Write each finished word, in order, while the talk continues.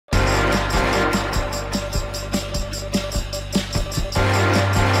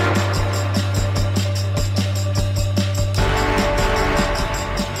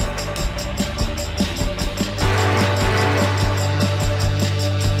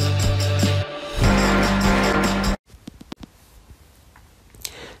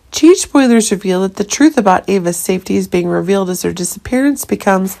spoilers reveal that the truth about Ava's safety is being revealed as her disappearance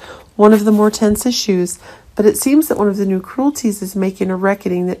becomes one of the more tense issues. But it seems that one of the new cruelties is making a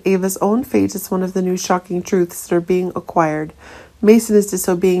reckoning that Ava's own fate is one of the new shocking truths that are being acquired. Mason is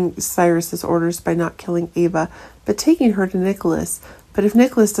disobeying Cyrus's orders by not killing Ava, but taking her to Nikolas. But if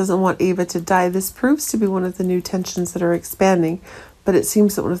Nikolas doesn't want Ava to die, this proves to be one of the new tensions that are expanding. But it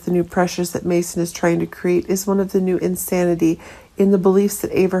seems that one of the new pressures that Mason is trying to create is one of the new insanity in the beliefs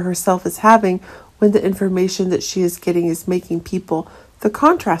that Ava herself is having when the information that she is getting is making people. The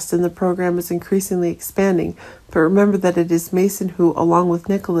contrast in the program is increasingly expanding, but remember that it is Mason who, along with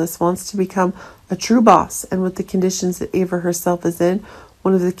Nikolas, wants to become a true boss, and with the conditions that Ava herself is in,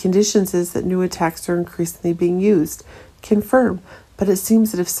 one of the conditions is that new attacks are increasingly being used. Confirm. But it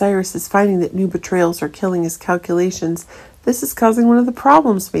seems that if Cyrus is finding that new betrayals are killing his calculations, this is causing one of the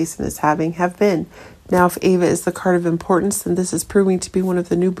problems Mason is have been. Now, if Ava is the card of importance, then this is proving to be one of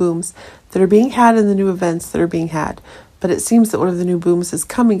the new booms that are being had in the new events that are being had. But it seems that one of the new booms is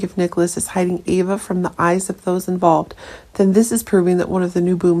coming if Nikolas is hiding Ava from the eyes of those involved. Then this is proving that one of the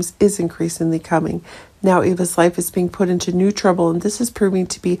new booms is increasingly coming. Now Ava's life is being put into new trouble, and this is proving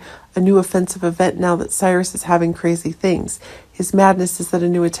to be a new offensive event now that Cyrus is having crazy things. His madness is that a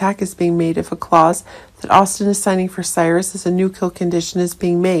new attack is being made if a clause that Austin is signing for Cyrus as a new kill condition is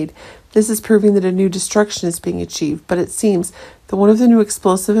being made. This is proving that a new destruction is being achieved, but it seems that one of the new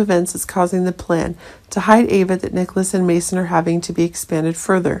explosive events is causing the plan to hide Ava that Nikolas and Mason are having to be expanded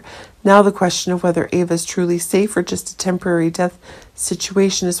further. Now the question of whether Ava is truly safe or just a temporary death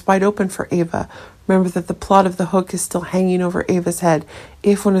situation is wide open for Ava. Remember that the plot of the hook is still hanging over Ava's head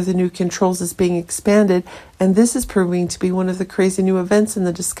if one of the new controls is being expanded, and this is proving to be one of the crazy new events in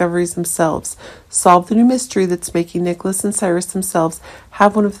the discoveries themselves. Solve the new mystery that's making Nikolas and Cyrus themselves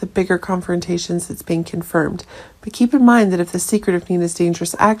have one of the bigger confrontations that's being confirmed. But keep in mind that if the secret of Nina's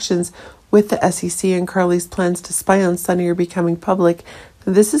dangerous actions with the SEC and Carly's plans to spy on Sunny are becoming public,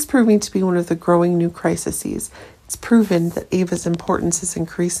 then this is proving to be one of the growing new crises. It's proven that Ava's importance is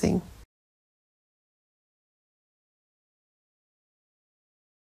increasing.